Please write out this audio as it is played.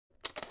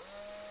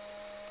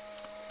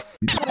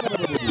Hello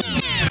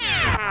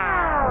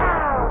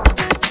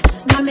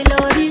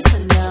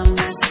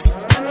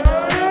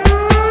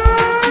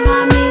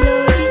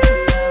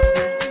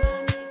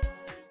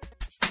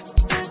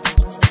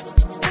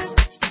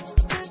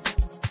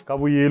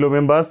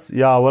members,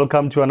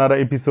 welcome to another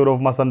episode of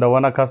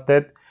Masandawana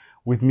Casted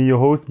with me, your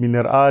host,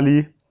 Miner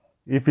Ali.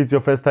 If it's your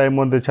first time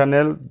on the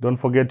channel, don't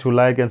forget to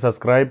like and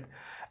subscribe.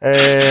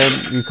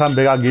 We come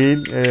back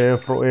again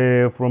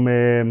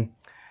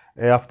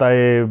after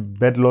a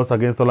bad loss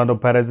against Orlando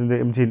Pirates in the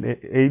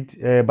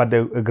MT8, but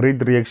a great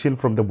reaction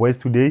from the boys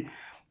today.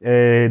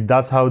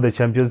 That's how the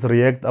champions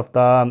react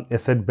after a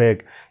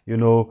setback. You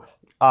know,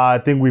 I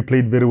think we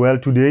played very well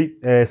today.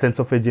 Sense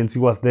of urgency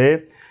was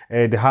there.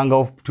 The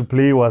hunger to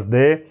play was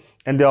there,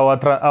 and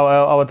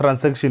our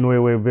transaction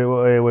were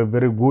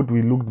very good.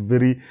 We looked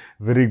very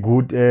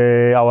good.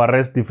 Our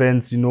rest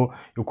defense, you know,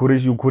 you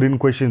couldn't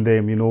question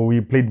them. You know,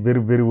 we played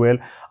very well.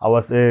 I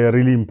was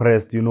really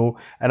impressed. You know,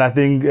 and I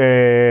think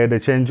the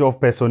change of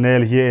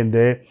personnel here and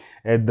there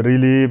it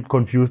really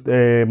confused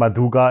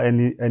MADUKA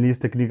and his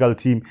technical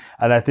team,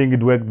 and I think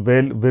it worked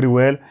very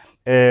well.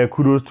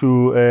 Kudos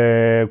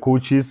to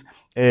coaches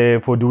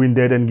for doing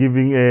that and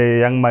giving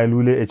young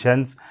MKHULISE a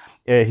chance.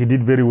 He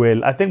did very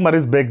well. I think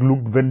Maritzburg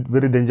looked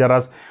very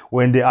dangerous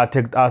when they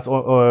attacked us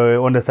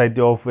on the side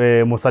of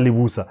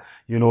Mosalibusa.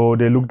 You know,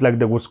 they looked like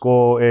they would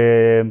score.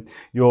 They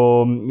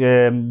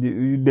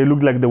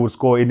looked like they would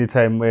score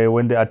anytime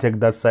when they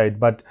attacked that side.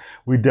 But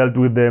we dealt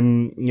with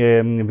them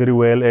very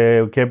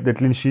well. Kept the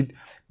clean sheet,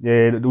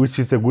 which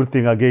is a good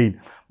thing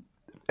again.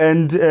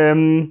 And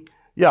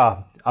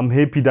I'm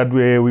happy that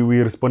we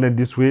responded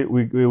this way.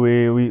 We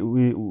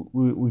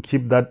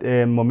keep that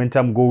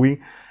momentum going.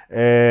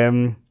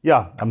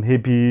 I'm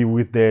happy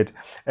with that,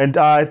 and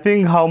I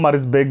think how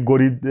Maritzburg got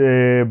it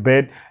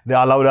bad. They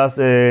allowed us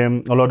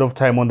a lot of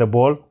time on the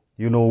ball.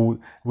 You know,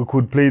 we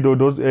could play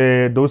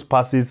those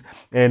passes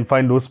and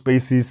find those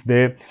spaces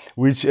there,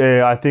 which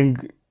I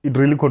think it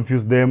really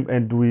confused them,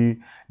 and we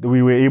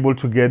were able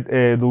to get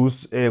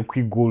those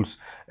quick goals.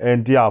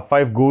 And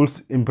 5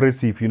 goals,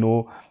 impressive. You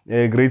know,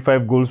 great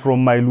 5 goals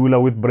from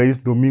MKHULISE with brace,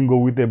 Domingo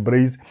with a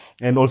brace,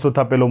 and also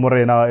Tapelo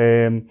Morena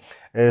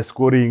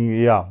scoring.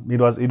 It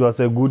was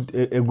a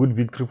good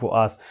victory for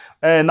us.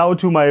 Now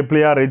to my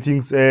player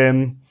ratings.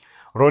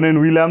 Ronan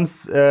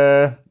Williams,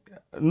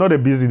 not a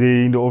busy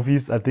day in the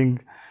office. I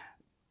think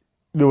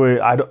there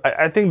were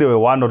I think there were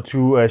 1 or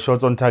 2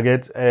 shots on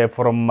target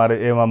from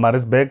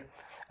Maritzburg.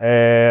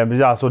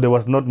 So there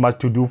was not much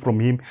to do from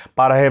him,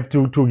 but I have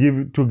to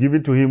give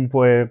it to him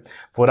for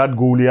that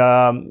goal.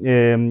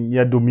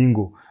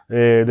 Domingo.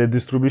 The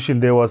distribution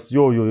there was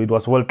it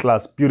was world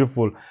class,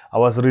 beautiful. I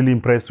was really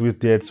impressed with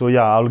that. So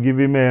I'll give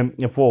him a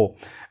 4.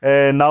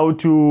 Now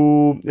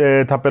to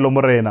Tapelo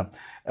Morena.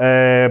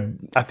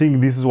 I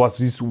think this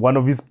was one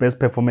of his best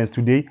performances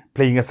today,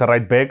 playing as a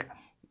right back.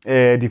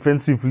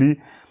 Defensively,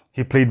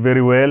 he played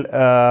very well.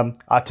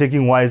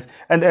 Attacking wise,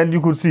 and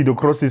you could see the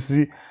crosses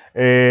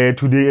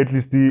today. At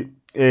least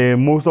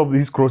most of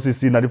these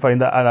crosses in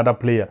another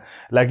player.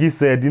 Like he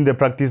said, in the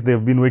practice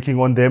they've been working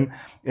on them,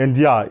 and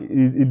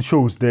it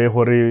shows they've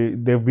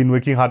been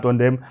working hard on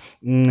them.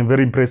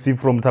 Very impressive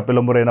from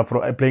Tapelo Morena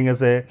for playing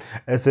as a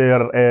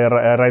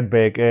right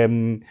back.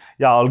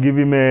 I'll give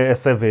him a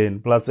 7.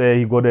 Plus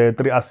he got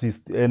 3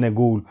 assists and a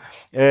goal.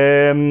 To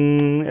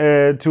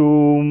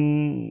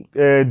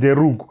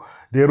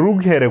the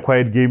Rook had a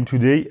quiet game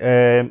today.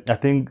 I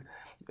think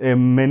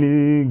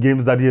many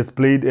games that he has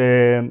played,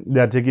 they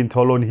are taking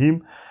toll on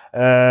him.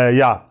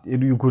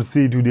 You could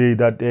see today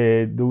that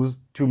those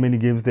too many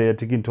games, they are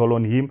taking toll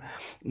on him.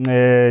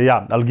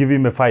 I'll give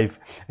him a 5.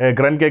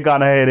 Grant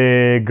Kekana had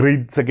a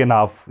great second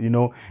half. You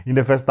know, in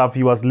the first half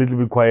he was a little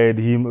bit quiet.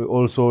 Him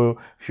also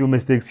few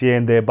mistakes here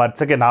and there, but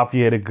second half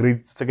he had a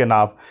great second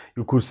half.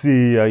 You could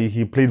see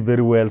he played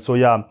very well. So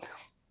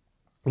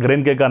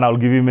Grant Kekana, I'll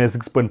give him a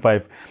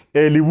 6.5.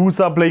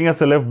 Libusa playing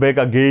as a left back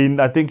again.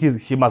 I think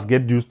he must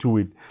get used to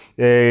it.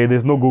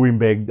 There's no going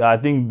back. I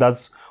think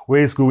that's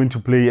where he's going to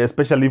play,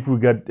 especially if we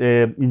get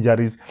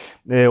injuries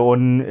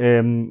on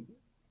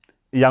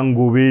Young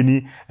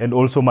Goveni and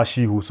also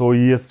Mashihu. So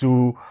he has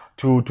to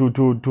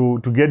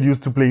get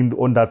used to playing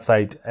on that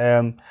side.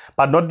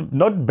 But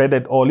not bad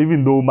at all.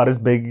 Even though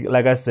Maritzburg,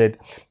 like I said,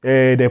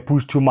 they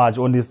push too much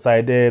on this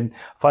side.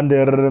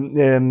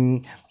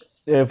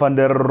 Van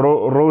der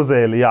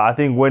Rosel, I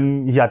think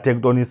when he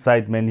attacked on his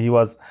side, man, he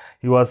was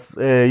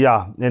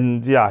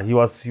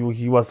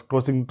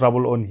causing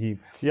trouble on him.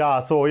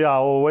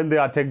 When they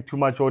attacked too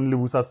much on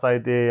Libusa's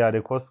side,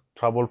 they caused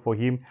trouble for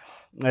him.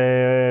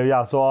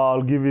 So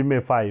I'll give him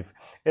a 5.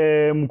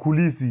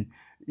 MKHULISE,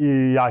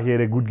 he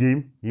had a good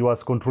game. He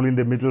was controlling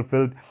the middle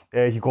field.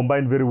 He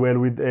combined very well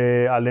with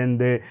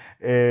Alende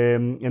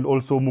and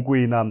also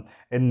Mukwina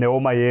and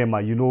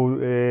MAEMA. You know,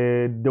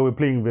 they were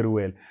playing very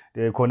well.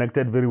 They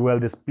connected very well.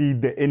 The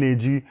speed, the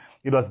energy,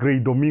 it was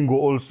great. Domingo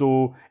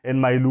also and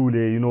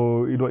MKHULISE. You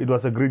know, it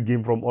was a great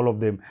game from all of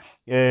them.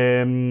 So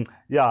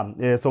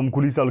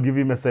MKHULISE, I'll give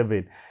him a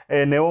 7.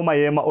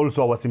 MAEMA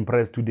also, I was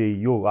impressed today.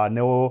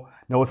 Neo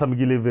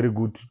Samigile, very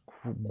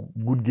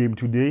good game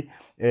today.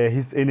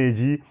 His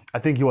energy, I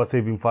think he was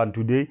having fun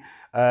today,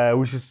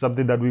 which is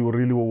something that we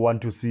really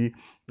want to see.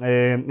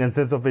 And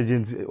sense of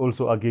agency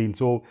also again.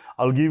 So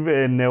I'll give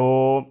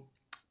Neo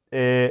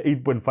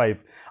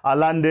 8.5.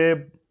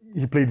 Alande,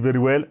 he played very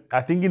well.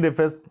 I think in the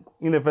first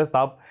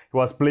half he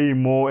was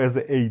playing more as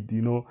an 8,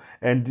 you know,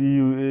 and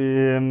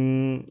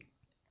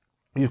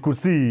you could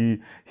see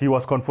he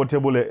was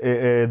comfortable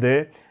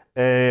there.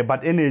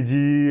 But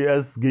energy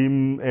as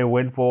game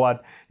went forward,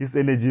 his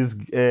energy is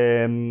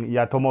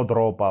tomo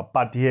dropper.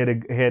 But he had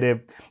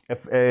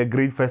a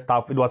great first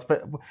half. It was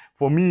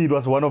for me, it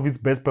was one of his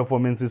best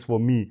performances for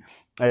me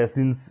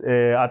since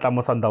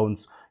Atamo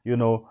Sundowns. You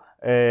know,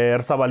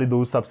 Sabali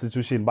those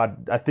substitution. But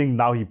I think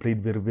now he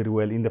played very, very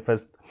well in the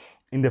first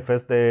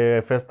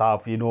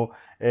half. You know,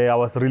 I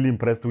was really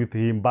impressed with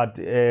him. But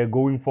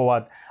going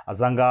forward,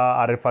 Azanga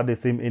Arefa the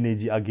same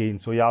energy again.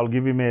 So yeah, I'll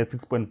give him a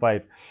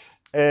 6.5.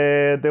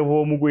 The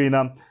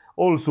Mukwina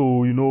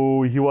also, you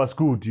know, he was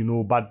good, you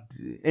know, but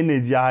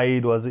energy high.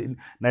 It was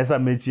nice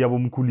match. Yabo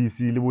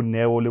MKHULISE, level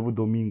Neo, level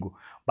Domingo.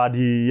 But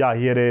he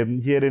had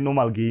a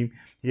normal game.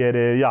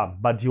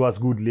 But he was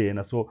good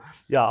later. So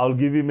yeah, I'll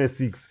give him a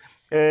 6.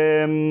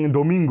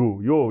 Domingo,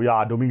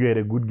 Domingo had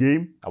a good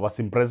game. I was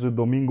impressed with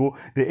Domingo.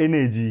 The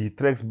energy, he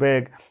tracks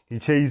back, he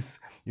chases,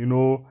 you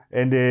know,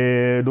 and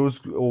those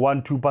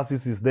 1-2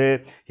 passes is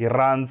there. He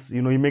runs,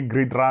 you know, he make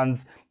great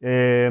runs,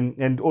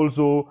 and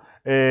also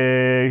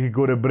he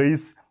got a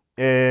brace.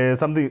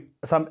 Some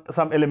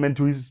element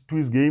to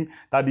his game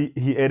that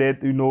he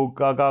added, you know,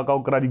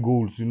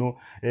 goals, you know,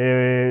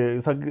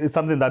 it's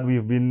something that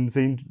we've been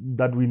saying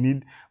that we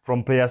need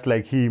from players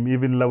like him.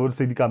 Even Labo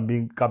City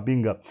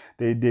Kabinga,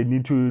 they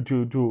need to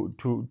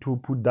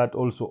put that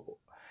also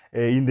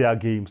in their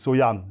game. So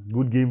yeah,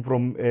 good game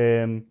from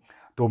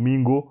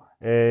Domingo.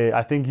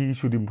 I think he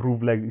should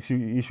improve, like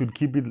he should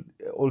keep it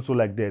also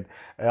like that.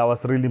 I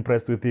was really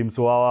impressed with him.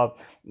 So our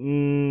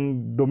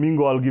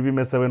Domingo, I'll give him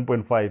a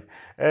 7.5.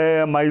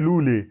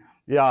 MKHULISE,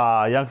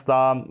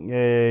 youngster,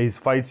 he's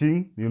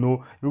fighting, you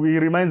know. He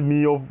reminds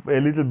me of a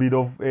little bit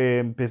of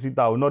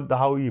Pesita, not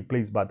how he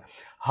plays, but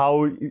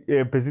how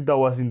Pesita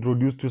was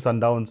introduced to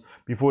Sundowns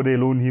before they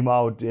loaned him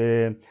out.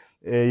 You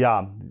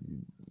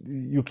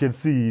can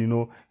see, you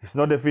know, it's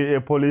not a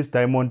polished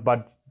diamond,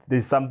 but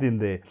there's something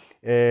there.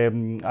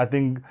 I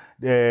think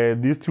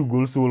these 2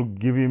 goals will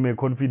give him a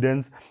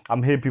confidence.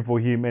 I'm happy for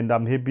him, and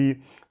I'm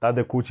happy that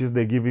the coaches,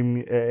 they give him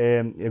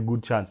a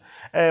good chance.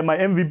 My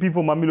MVP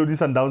for Mamelodi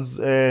Sundowns,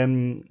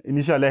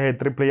 initially I had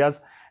 3 players: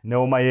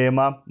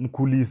 MAEMA,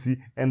 MKHULISE,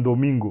 and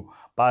Domingo.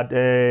 But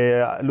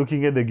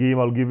looking at the game,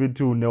 I'll give it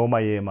to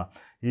MAEMA.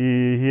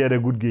 He had a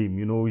good game,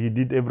 you know. He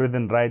did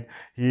everything right.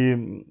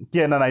 He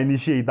can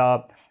initiate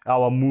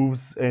our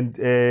moves and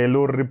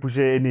low push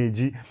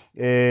energy,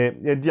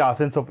 and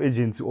sense of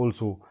agency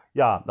also.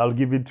 I'll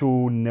give it to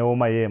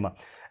MAEMA.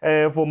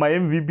 For my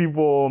MVP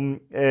for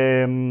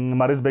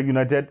Maritzburg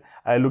United,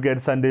 I look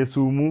at Sunday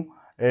Sumu,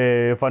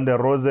 Van der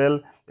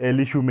Rosel,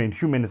 Human.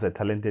 Human is a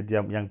talented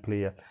young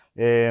player.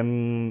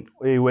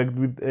 He worked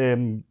with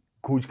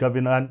Coach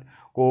Gavin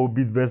go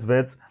beat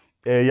Vets.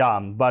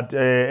 But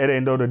at the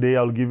end of the day,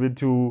 I'll give it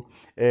to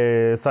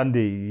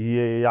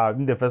Sunday.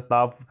 In the first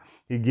half,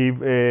 he gave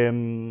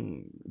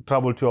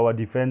trouble to our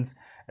defense.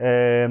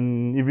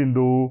 Even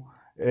though,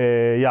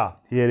 he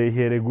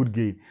had a good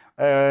game.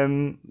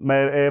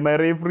 My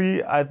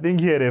referee, I think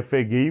he had a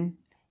fair game.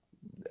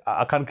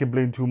 I can't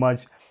complain too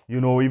much. You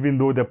know, even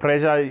though the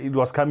pressure, it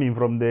was coming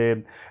from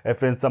the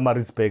offense, some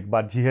respect,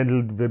 but he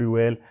handled very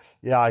well.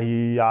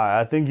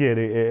 I think he had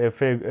a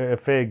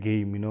fair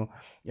game. You know,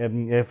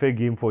 a fair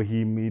game for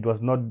him. It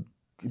was not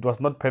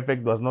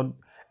perfect. It was not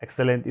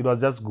excellent. It was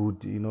just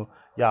good. You know,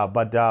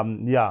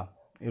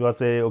 it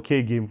was a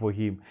okay game for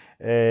him.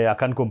 I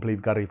can't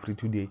complain, referee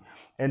today.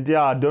 And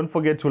don't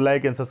forget to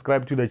like and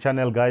subscribe to the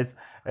channel, guys.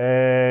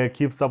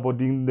 Keep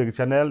supporting the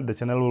channel. The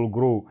channel will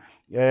grow.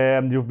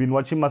 You've been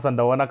watching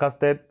Masandawana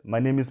Castet. My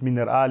name is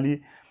Miner Ali.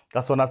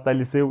 Kasona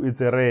Style, it's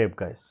a rap,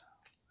 guys.